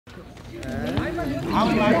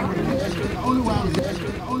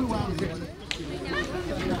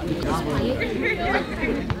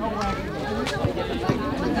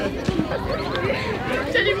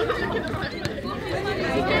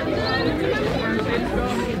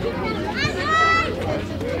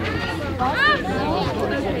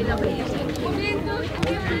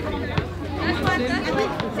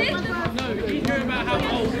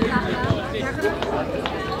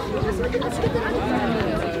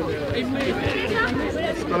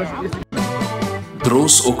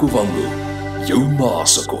Dros Okuwango, jou ma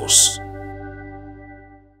se kos.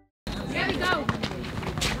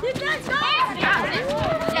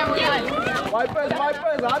 Wipers,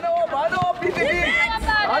 handen op, BTD.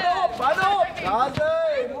 Handen op.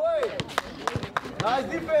 Mooi. Nice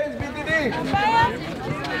defense, BTD.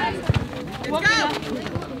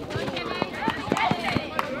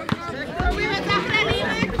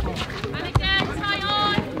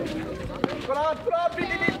 Praat,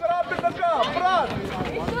 BTD, praat met elkaar.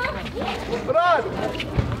 Praat.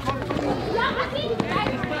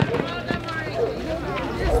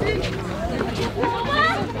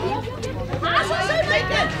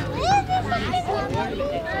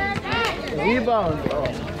 Rebound.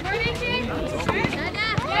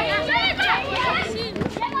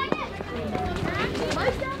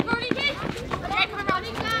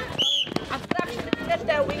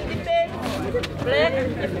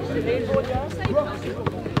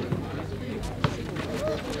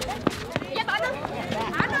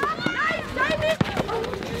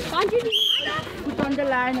 Put on the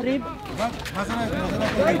line, rib.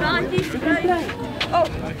 Oh.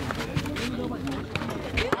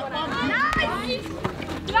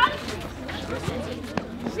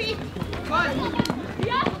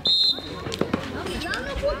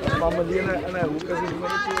 Mama die in 'n hoek as jy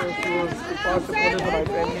net so pas op onder by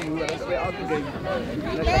penny hoe as jy elke game.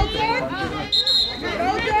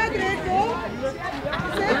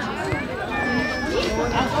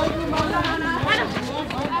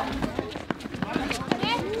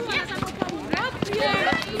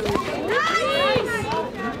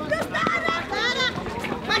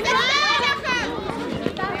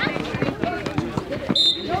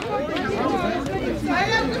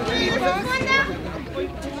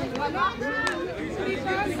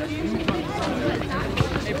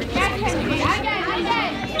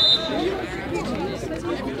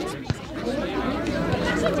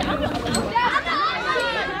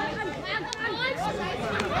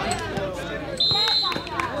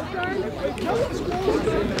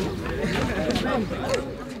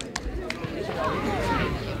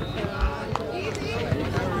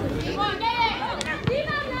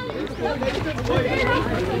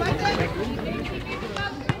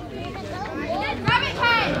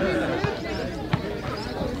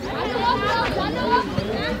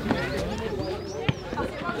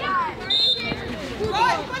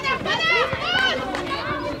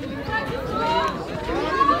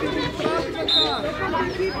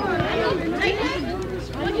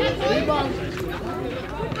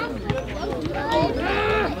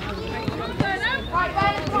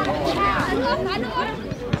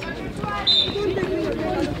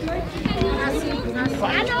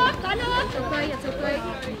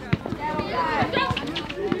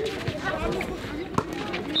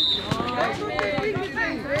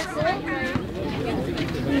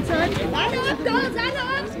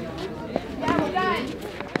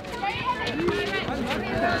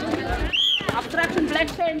 Abstraction black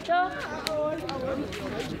center.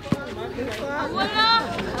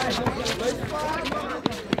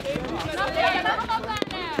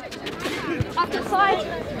 Off the side.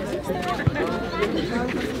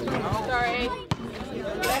 Sorry.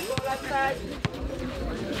 Black ball outside.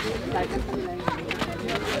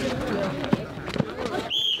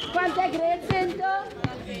 Contact red center.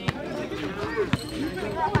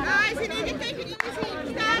 Guys, you need to take it easy.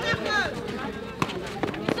 Stand up, go.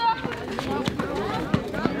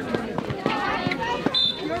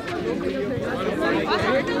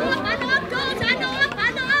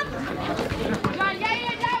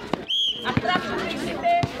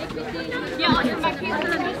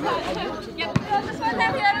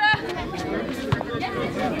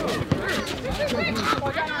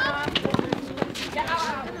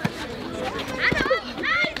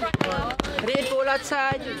 Red ball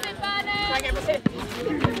outside.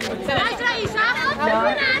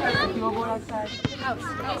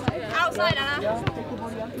 Outside, Anna.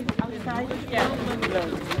 Outside.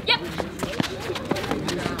 Yep.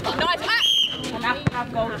 Nice back. And up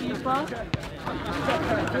goalkeeper.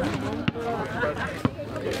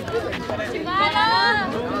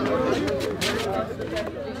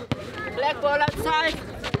 Black ball outside.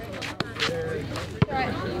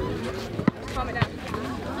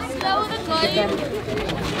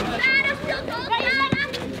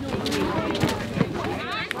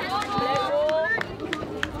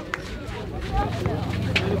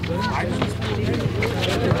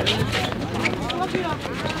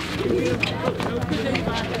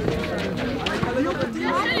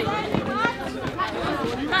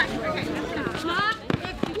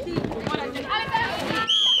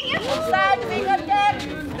 Side fingertip.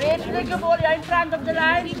 Raise the ball in front of the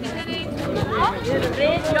line.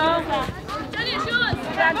 Raise your in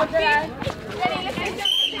front of the line.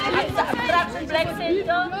 Abstraction black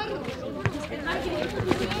center.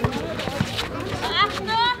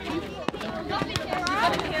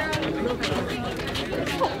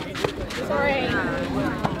 Sorry.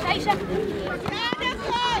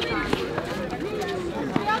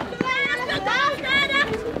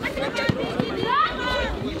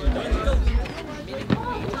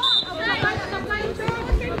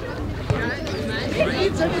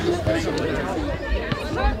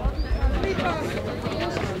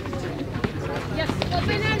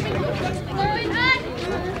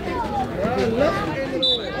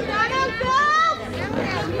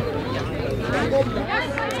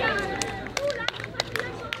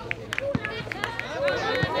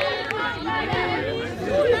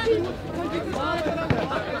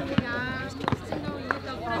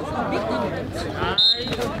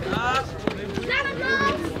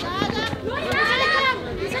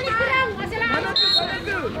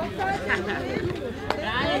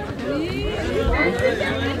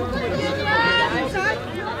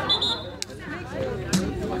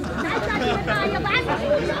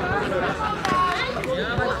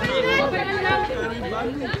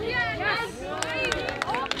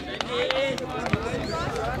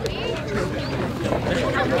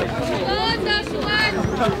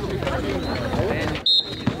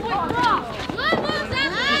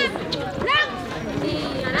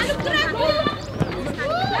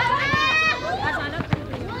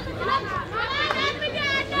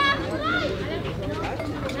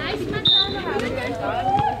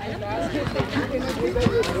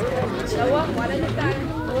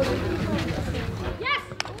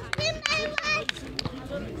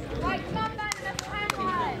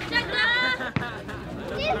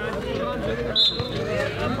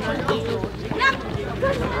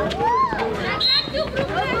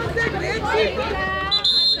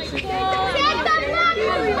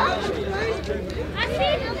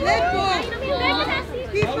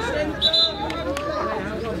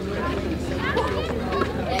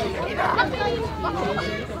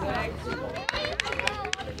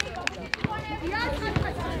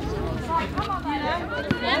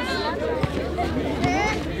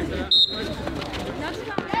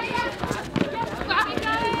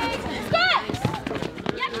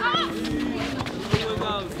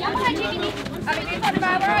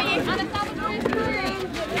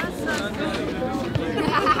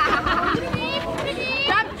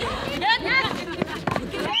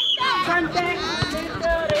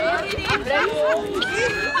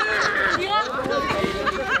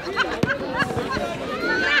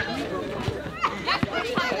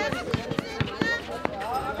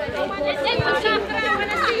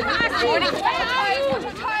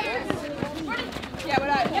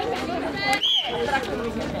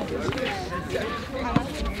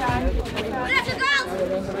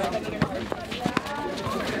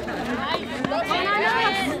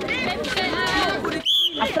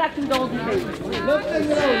 Abstraction don't defend. Look in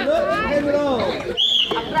the road, look in the road.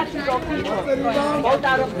 Abstraction don't defend. Hold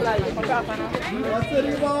out of play. What's the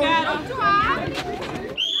rebound?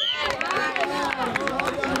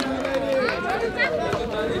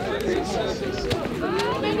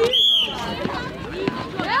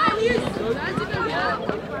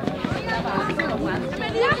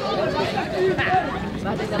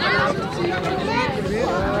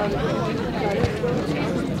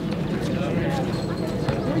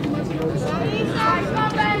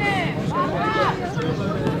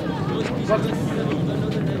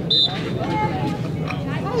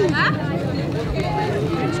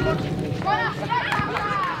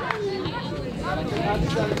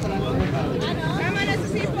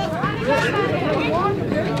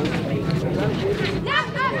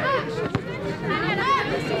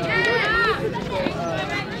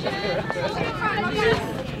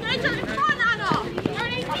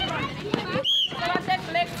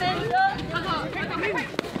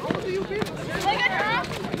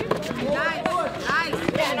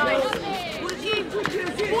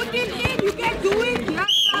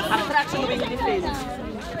 Abstraction wing defense.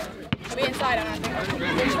 Be inside, I think.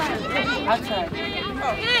 Outside.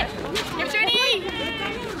 Oh. Give Trini!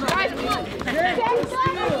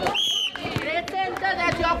 Red center,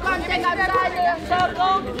 that's your contact.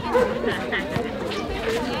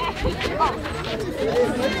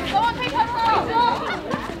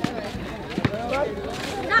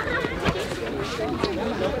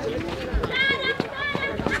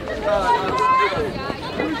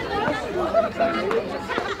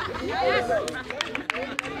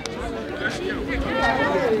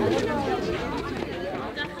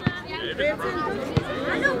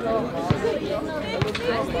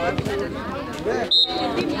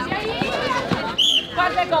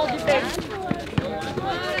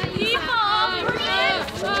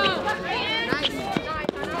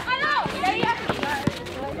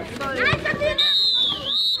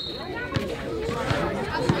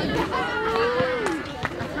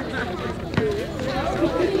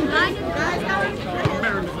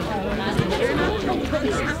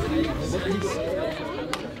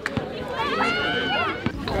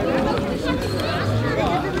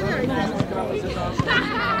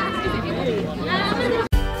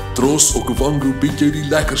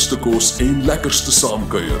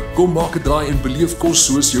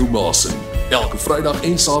 Klasen. Elke Vrydag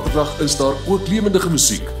en Saterdag is daar ook lewendige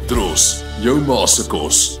musiek. Dros, jou ma se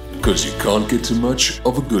kos. 'Cause you can't get too much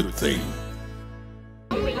of a good thing.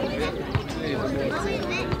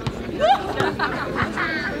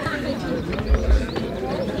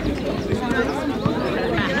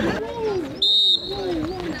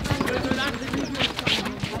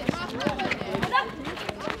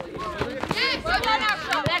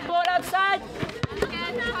 Black ball outside.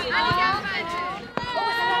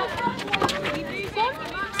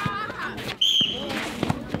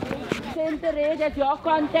 Center edge at your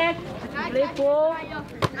contact. Black ball.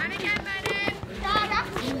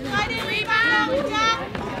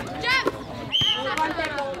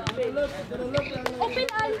 Open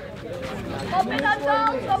on. Open on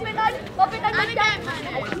goals. Open on. Open on.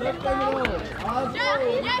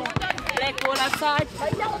 Black ball outside.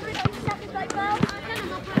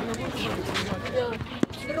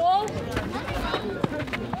 Draw.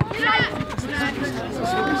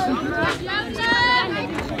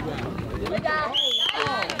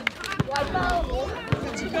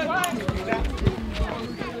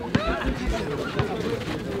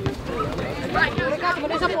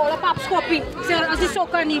 Essa bola, papo, scopi. Você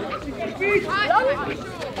soca ali.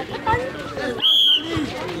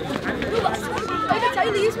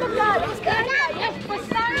 Chinese, my God.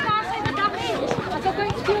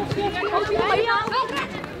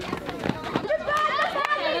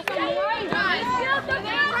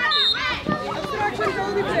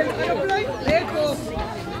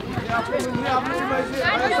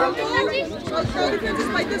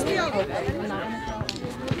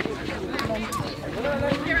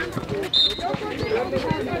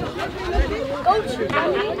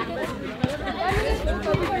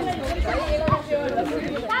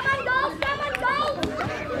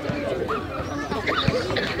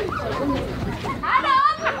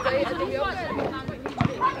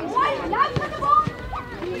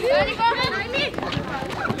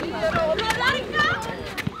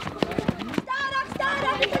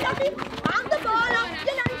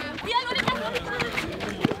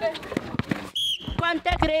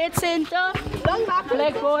 Contact red center.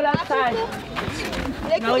 Black ball outside.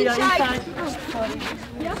 No, you're inside.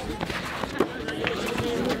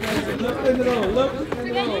 Look in the row, look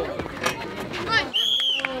in the row.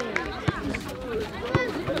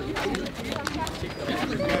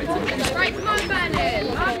 Right, come on, Burnham.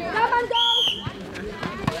 Come on, go.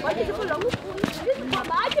 What is it for long? Open.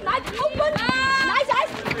 Nice,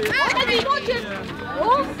 nice.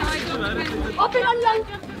 Open on lang.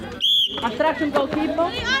 Attraction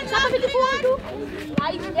goalkeeper. Sama met de voeten toe.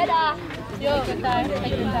 Nice, ja daar.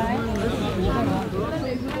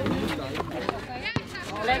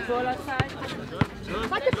 Black ball outside.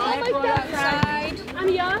 Wat de bal Black ball uit outside.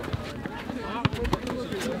 Anja.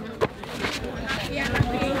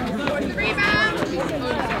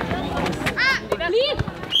 Niet.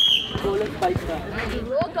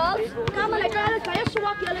 Locals. Ga maar lekker aan het bij je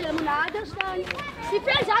zwak, jullie limonade staan. Die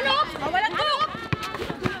fans aan op.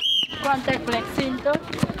 Contact black center.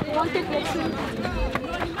 Contact black center.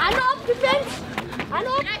 Aan op, die fans. Aan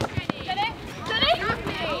op.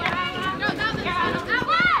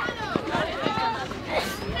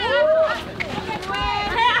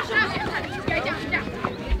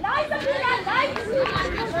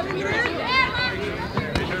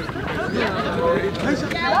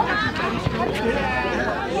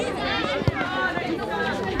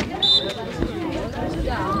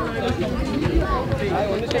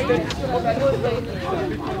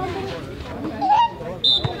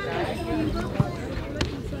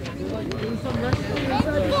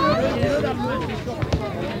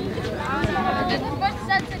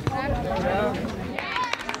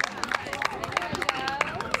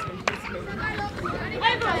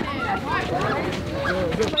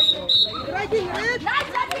 Breaking red. Nice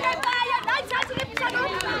touching it by you. Nice touching it by you.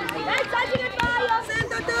 Nice touching it by you.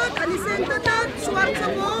 Center third. And the center third. Swart sa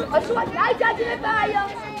mo. Nice touching it by you.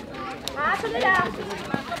 Aso nila.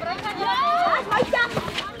 Nice, right back.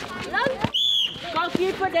 Lang.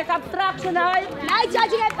 Goalkeeper, de abstraction uit. Nice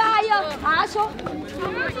touching it by you. Aso.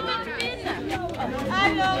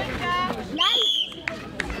 Nice.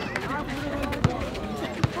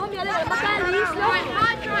 Kom je alleen maar elkaar liefst.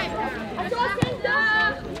 Aso, center.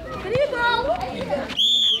 Dribble.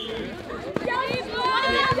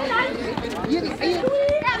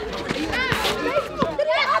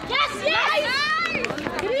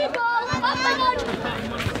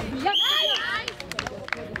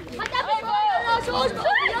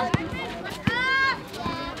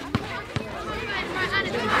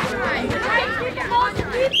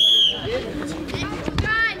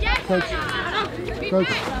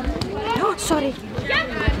 Coach. Oh, sorry.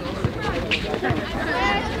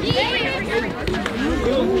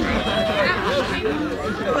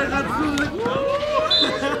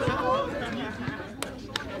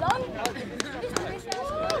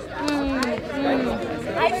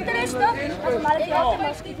 Hij stress toch? Als maar dat je altijd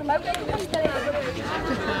maar schiet, maar ook even maar stressen.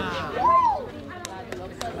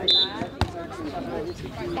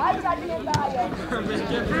 Daar staat hij net bij je.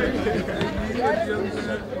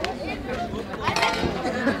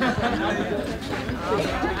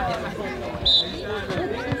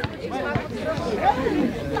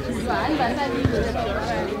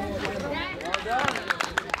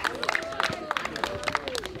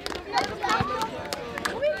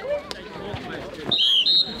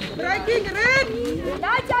 Breaking red.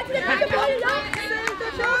 Daar staat hij net bij je.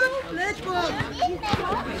 Netball.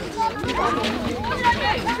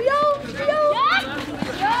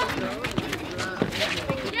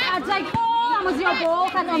 Ja, het zijn als je op de bal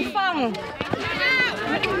gaat ontvangen.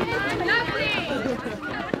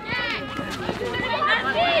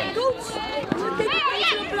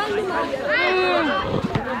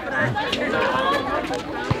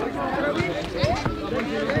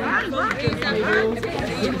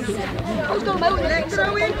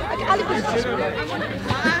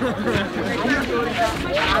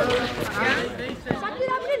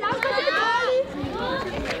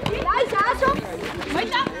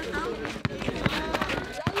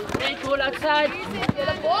 Great goal outside.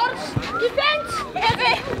 Defense!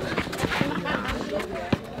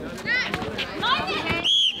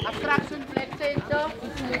 Abstraction, black center.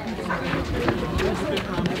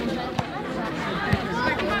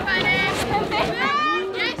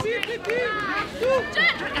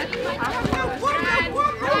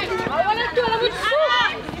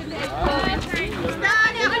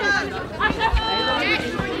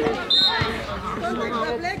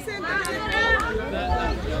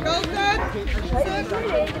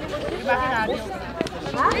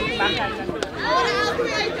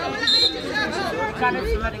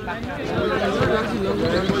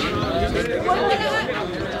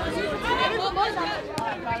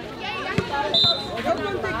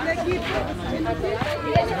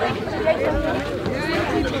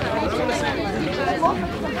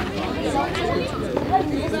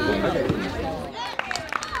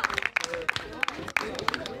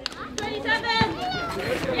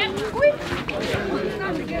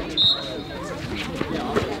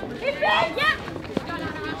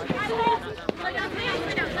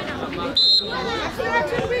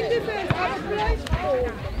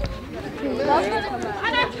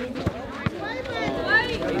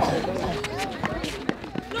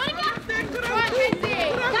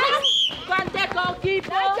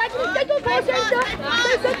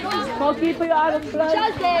 Goalkeeper, you're out of play.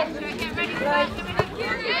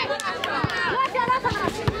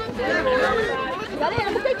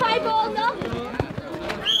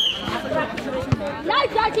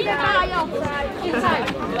 Nice touching it by you. Inside.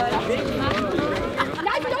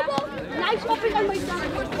 Nice double. Nice open on my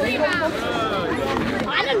side.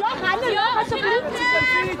 Lock. Als een bloed.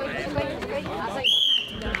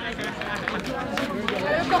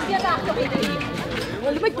 Kom je daarachter.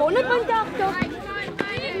 Wil je met Donald van daarachter?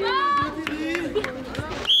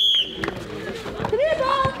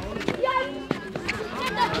 Dribbel. Ja.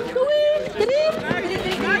 2, 3.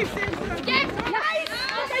 Nice.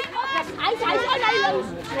 Hij is alleen.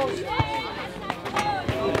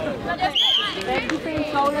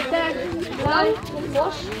 Lang,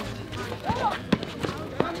 bos.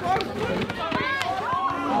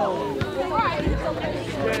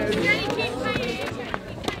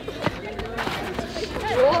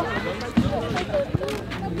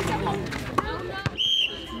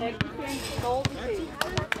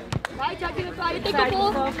 Right, check it out. Take the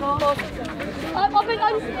ball. Up and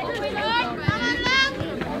on.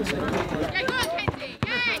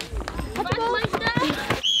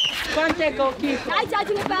 Contact goalkeeper. Right side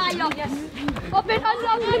in the fire. Up and on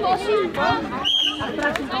long the motion.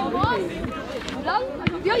 Long.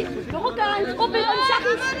 Joi, nog een kans. Op en on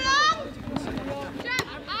zakjes.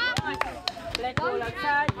 Black ball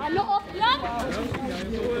outside. En nog op. Long.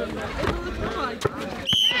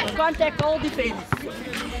 Contact goal defense.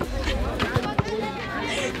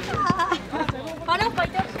 Ano pa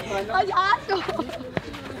ito? Ay, ato.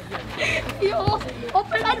 Yo,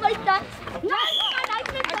 open and white that. Nice,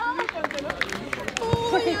 nice ito.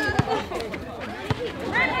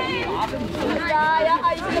 Ya,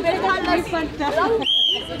 ay, sinabentahan lang.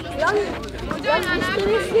 Lang.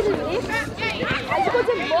 Ay, ko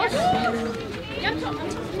sa boss.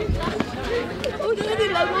 Oh, dito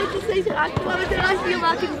lang mo sa sa ako. Para sa last yung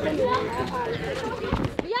aking friend.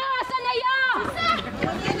 Ya, sana ya.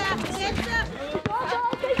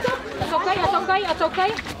 It's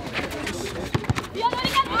okay.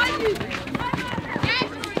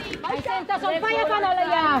 Hij zendt dat op fire van alle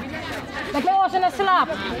ja. Dat je ons in een slaap.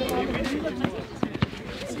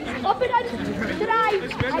 Open and try.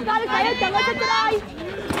 Ay, kala tayo, tanga sa try.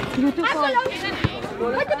 Beautiful. Asa lang.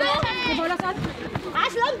 What the ball? De bola staat.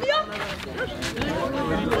 As lang dia.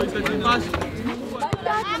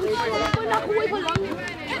 Nakuha ko lang.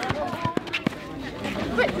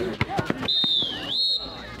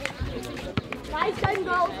 Nice time,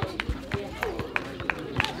 go.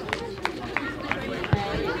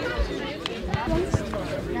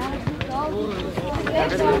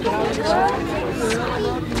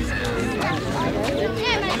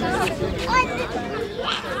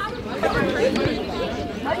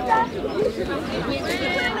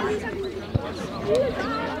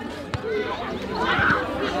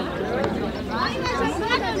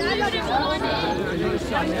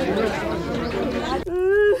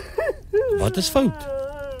 Wat is fout?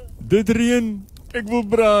 Dit reën. Ek wil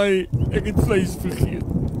braai. Ek het vleis vergeet.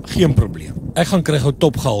 Geen probleem. Ek gaan kry gou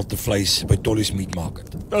topgehalte vleis by Tollies Meat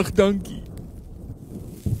Market. Dag, dankie.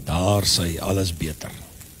 Daar sê alles beter.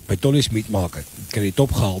 By Tollies Meat Market kry jy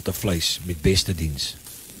topgehalte vleis met beste diens.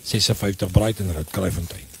 56 Brighton Road,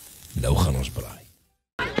 Kraaifontein. Nou gaan ons braai.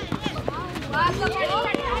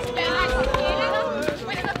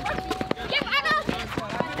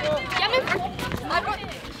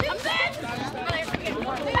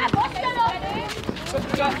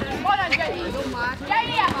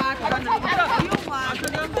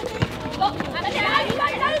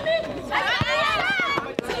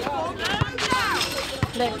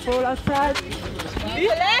 Black ball outside.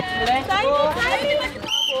 Black ball.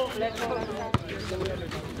 Black ball.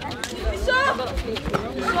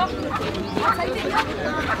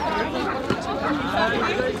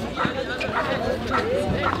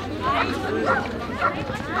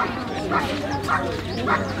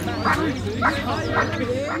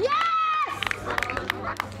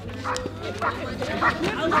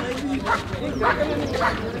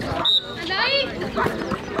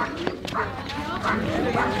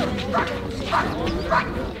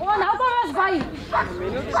 Oh, nou kom eens bij.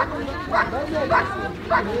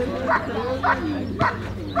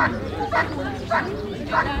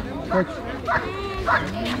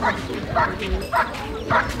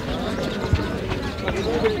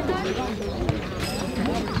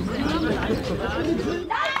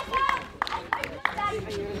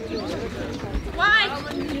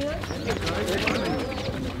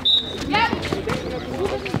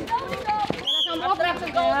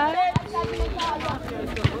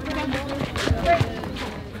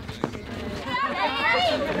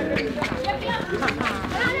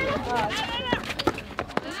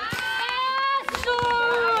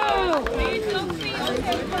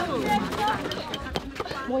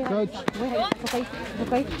 Coach.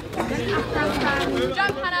 Okay.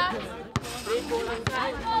 Jump, Hannah.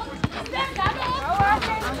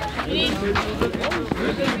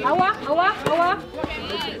 Awa.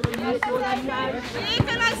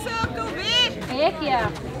 Nicola circle weg. Kijk ja.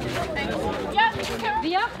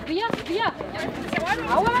 Via.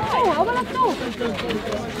 Hou wel toe.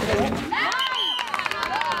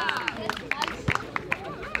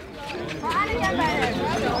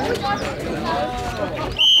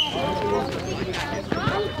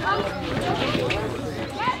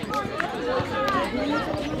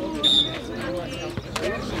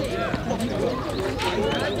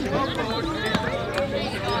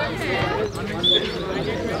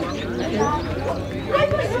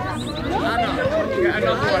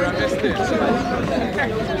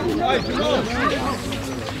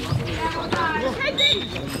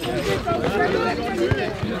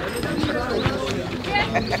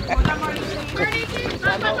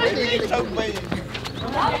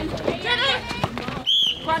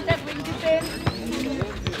 Contact wing defense.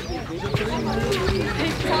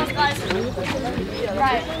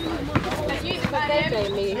 Right. You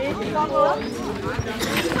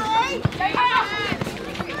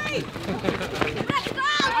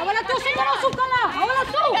Awala tu, senyum suka lah. Awala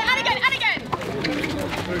tu. And again.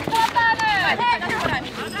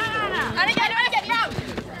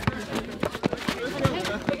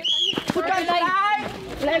 Put on line.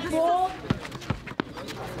 Black ball.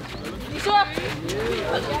 So.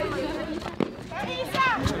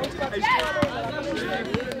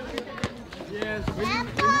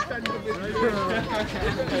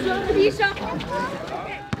 Lisa.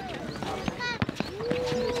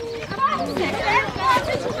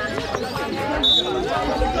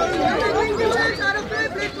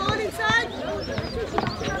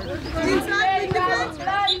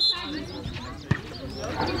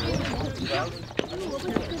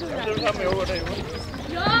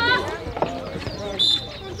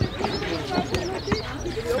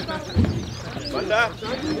 Banda.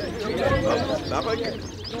 Dapat.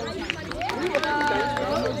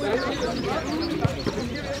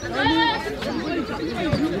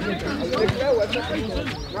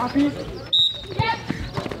 Rafi.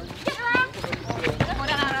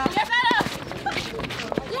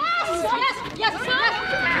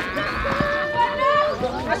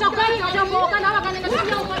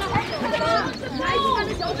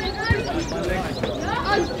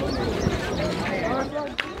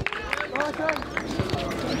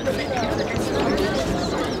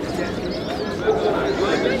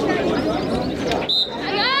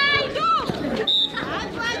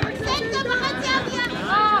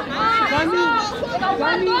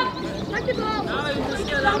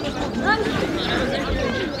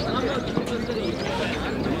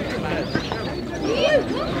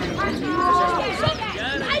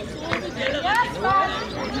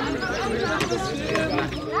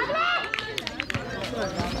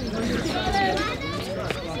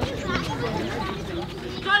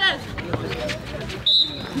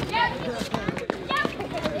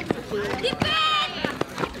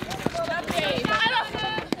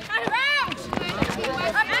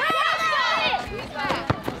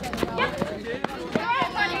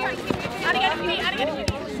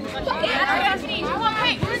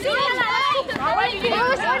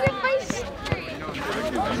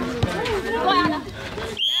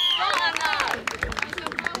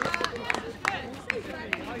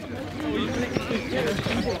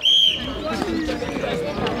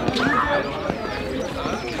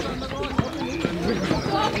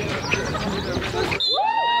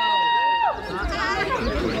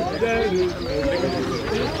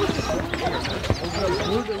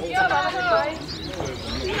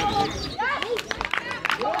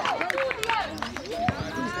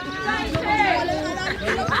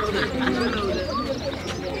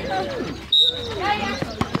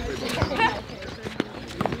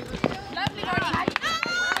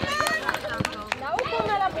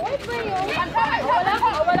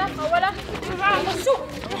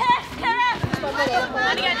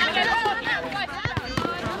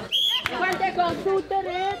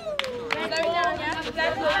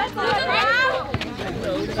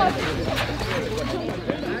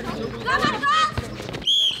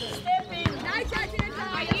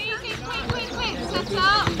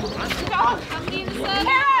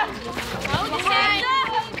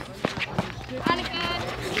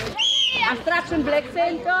 Abstraction black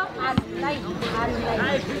center and light.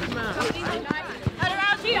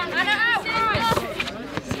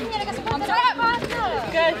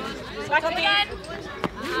 Good. Back again.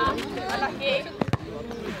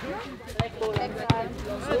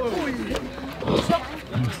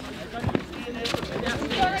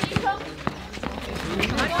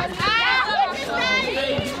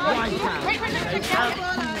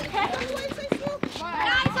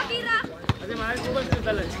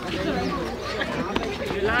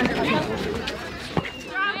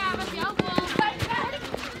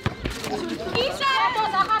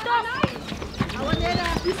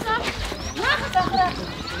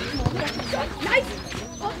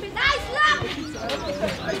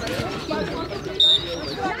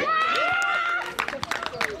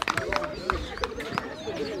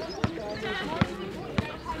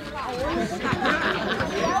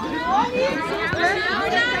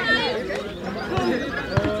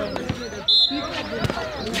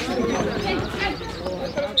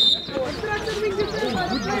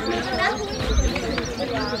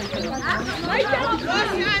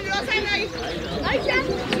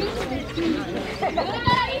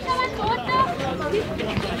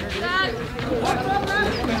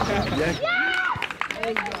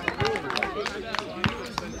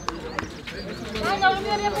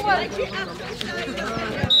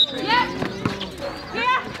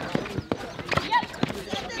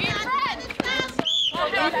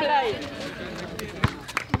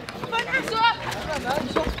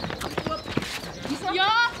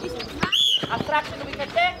 Attraction we can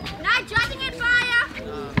take. Nice judging it, fire.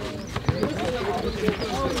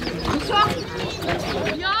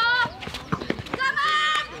 Yeah. Come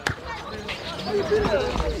on.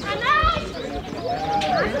 Nice.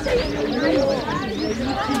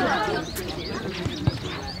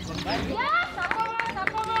 Yeah.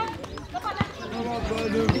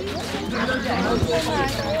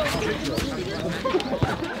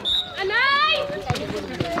 Anay!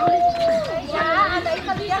 Ja, Anay,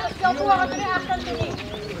 sabi niya, stil po ako na action din eh.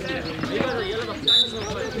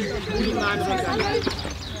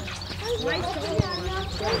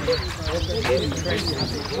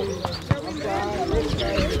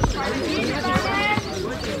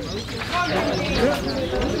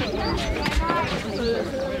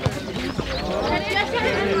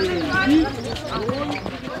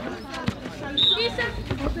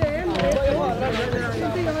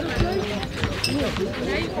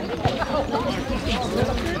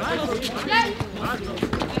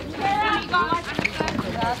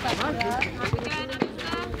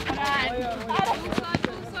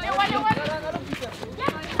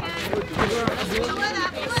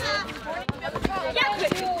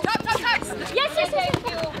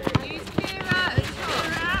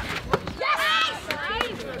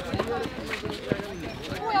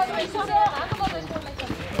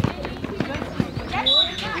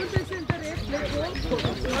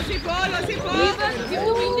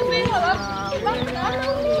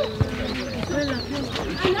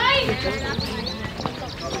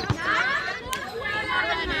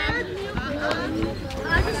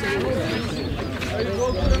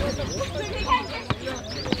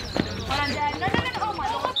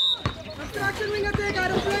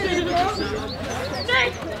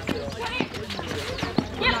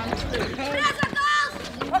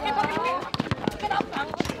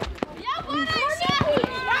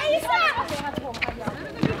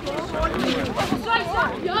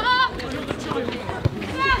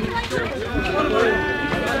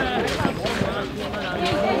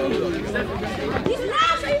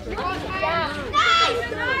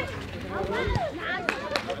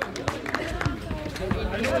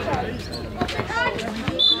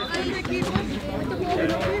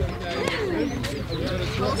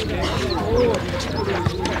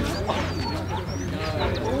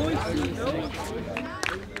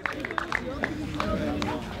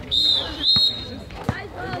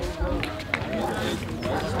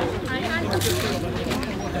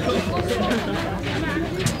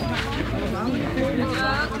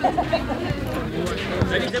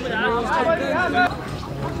 𝐍𝐞𝐭𝐛𝐚𝐥𝐥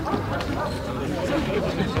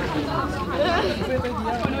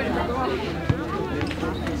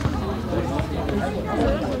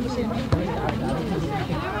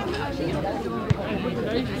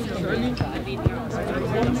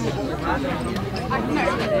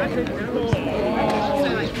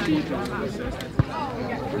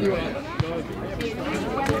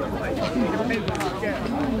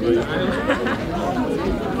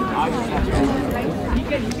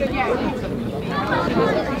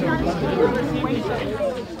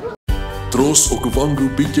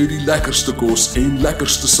bied jou die lekkerste kos en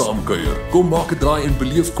lekkerste saamkuier. Kom maak 'n draai en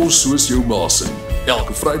beleef kos soos jou maas.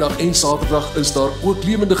 Elke Vrydag en Saterdag is daar ook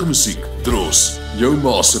lewendige musiek. Dros, jou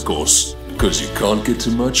ma se kos, 'cause you can't get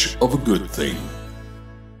too much of a good thing.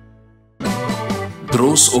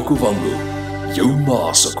 𝐍𝐞𝐭𝐛𝐚𝐥𝐥, jou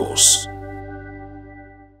ma se kos.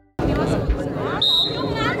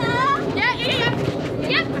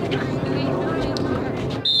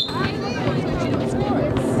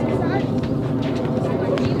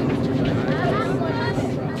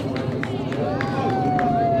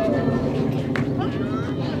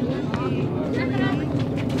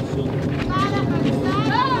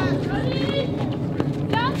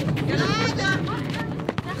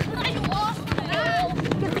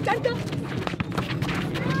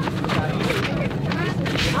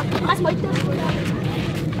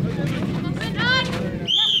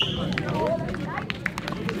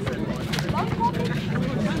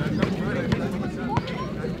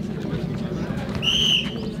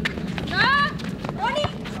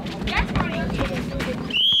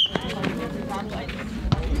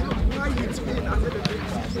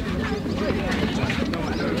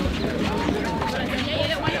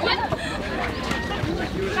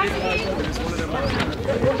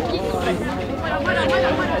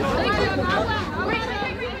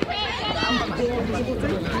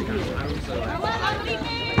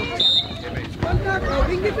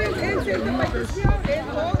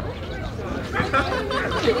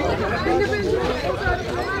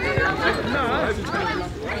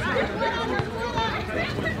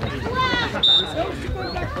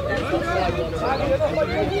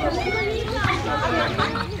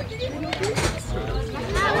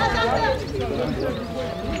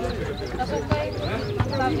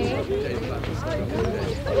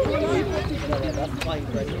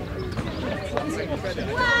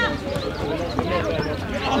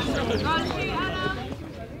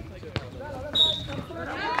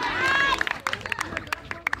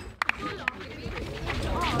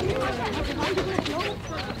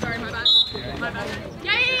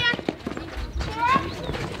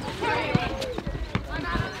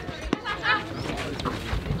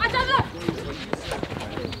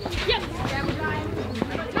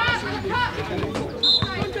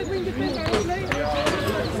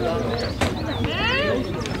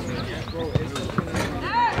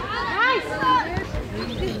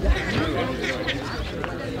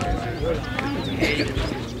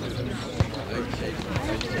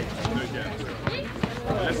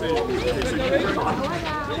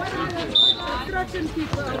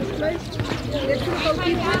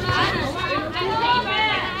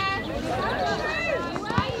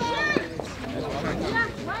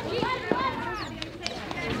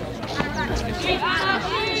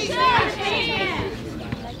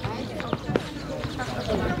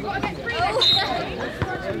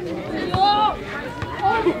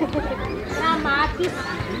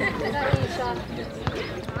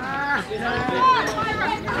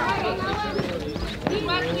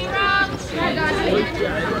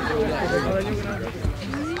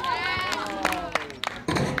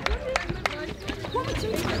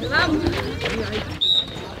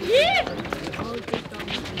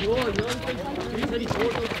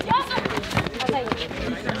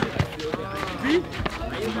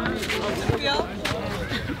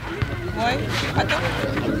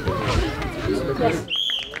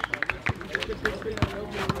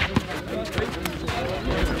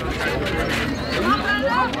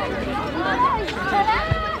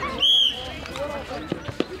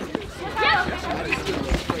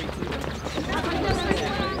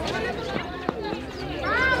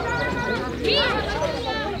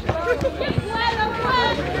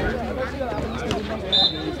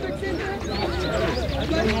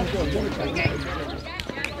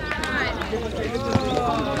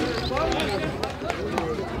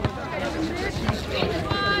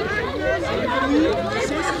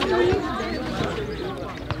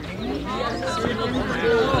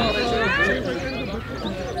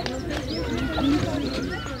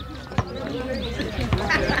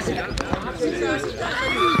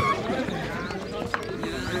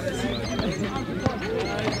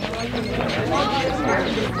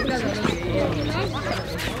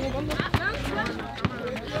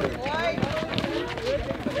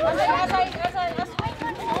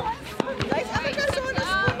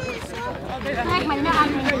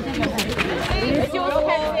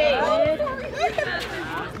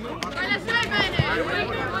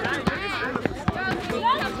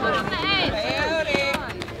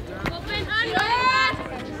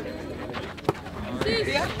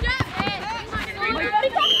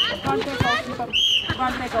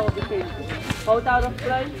 Hold out of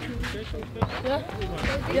play. Ja.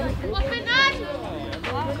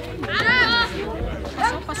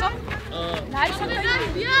 Pas op. Nice.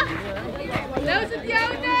 Ja. Nou is het jou.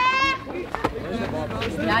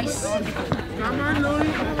 Nice. Kom aan, Louis.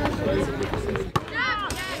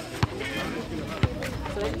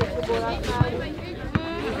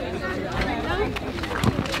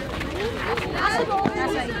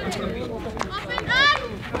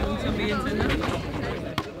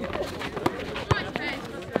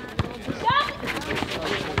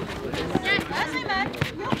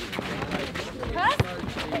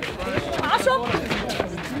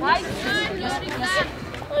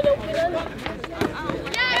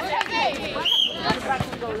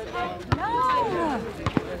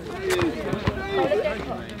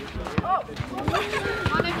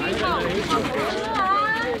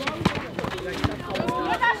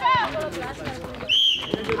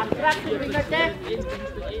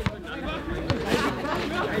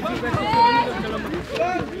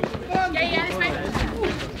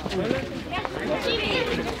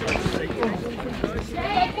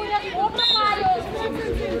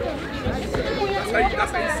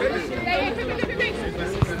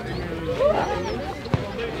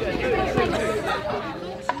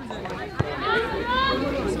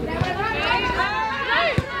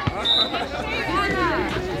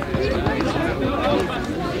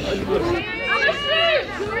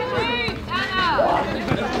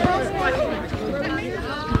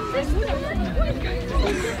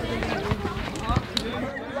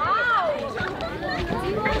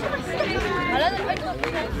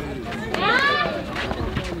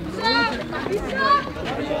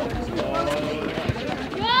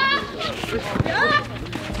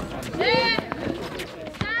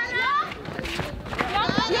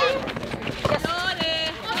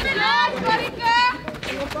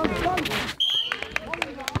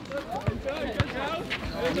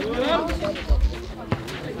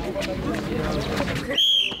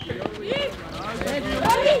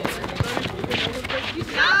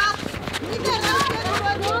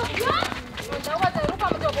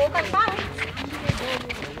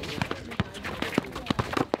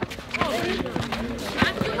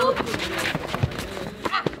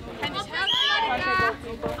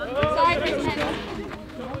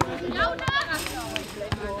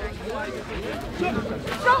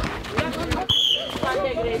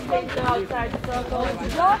 Outside the circle.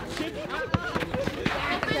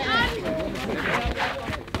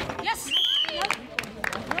 Yes.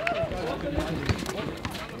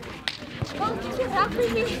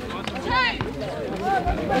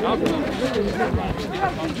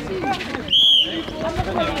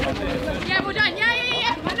 Yeah, we're done. Yeah.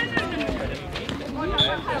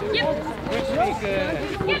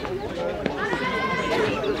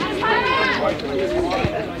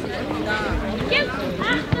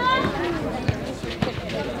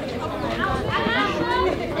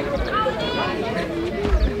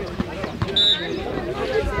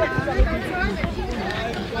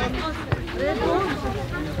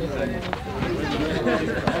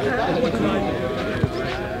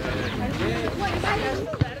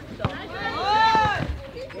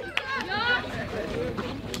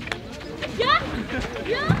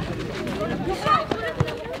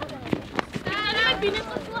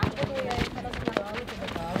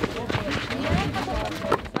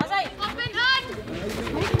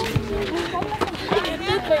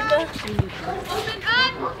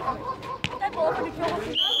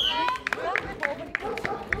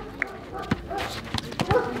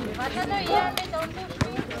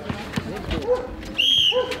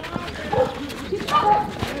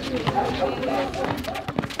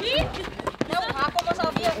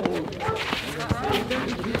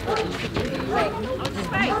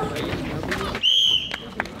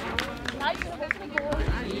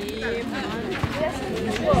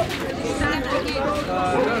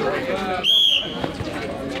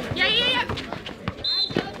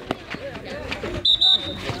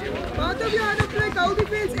 Both of you are to play cow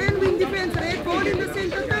defense and wing defense. Red ball in the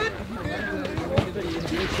center third.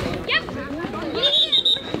 Yep.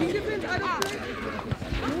 Wing defense are to play.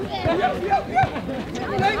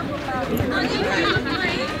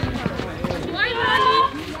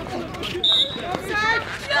 Offside.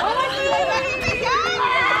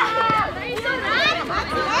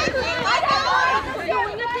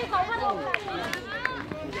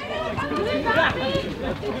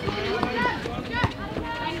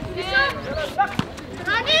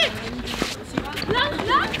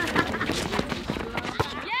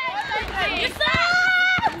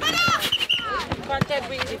 Contact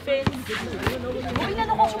wing defense.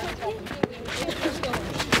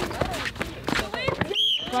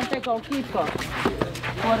 Contact goalkeeper.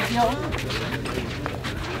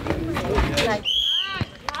 Like.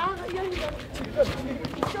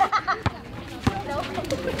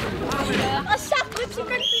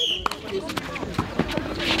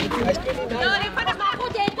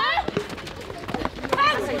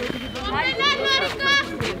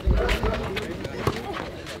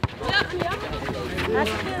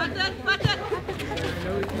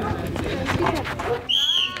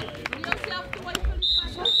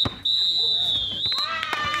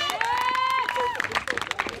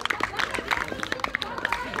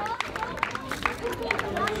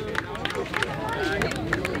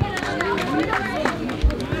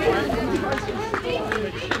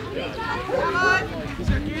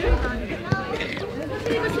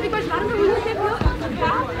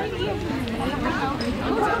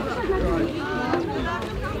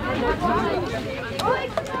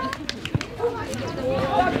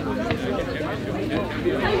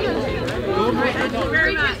 Thank you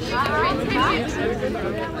very much.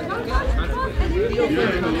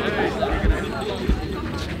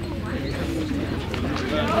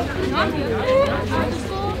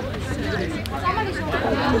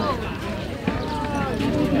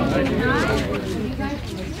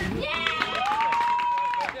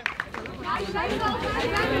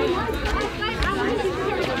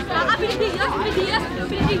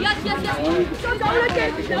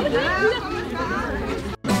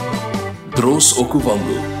 Dros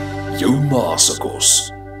Okuwando, jou ma se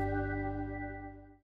kos.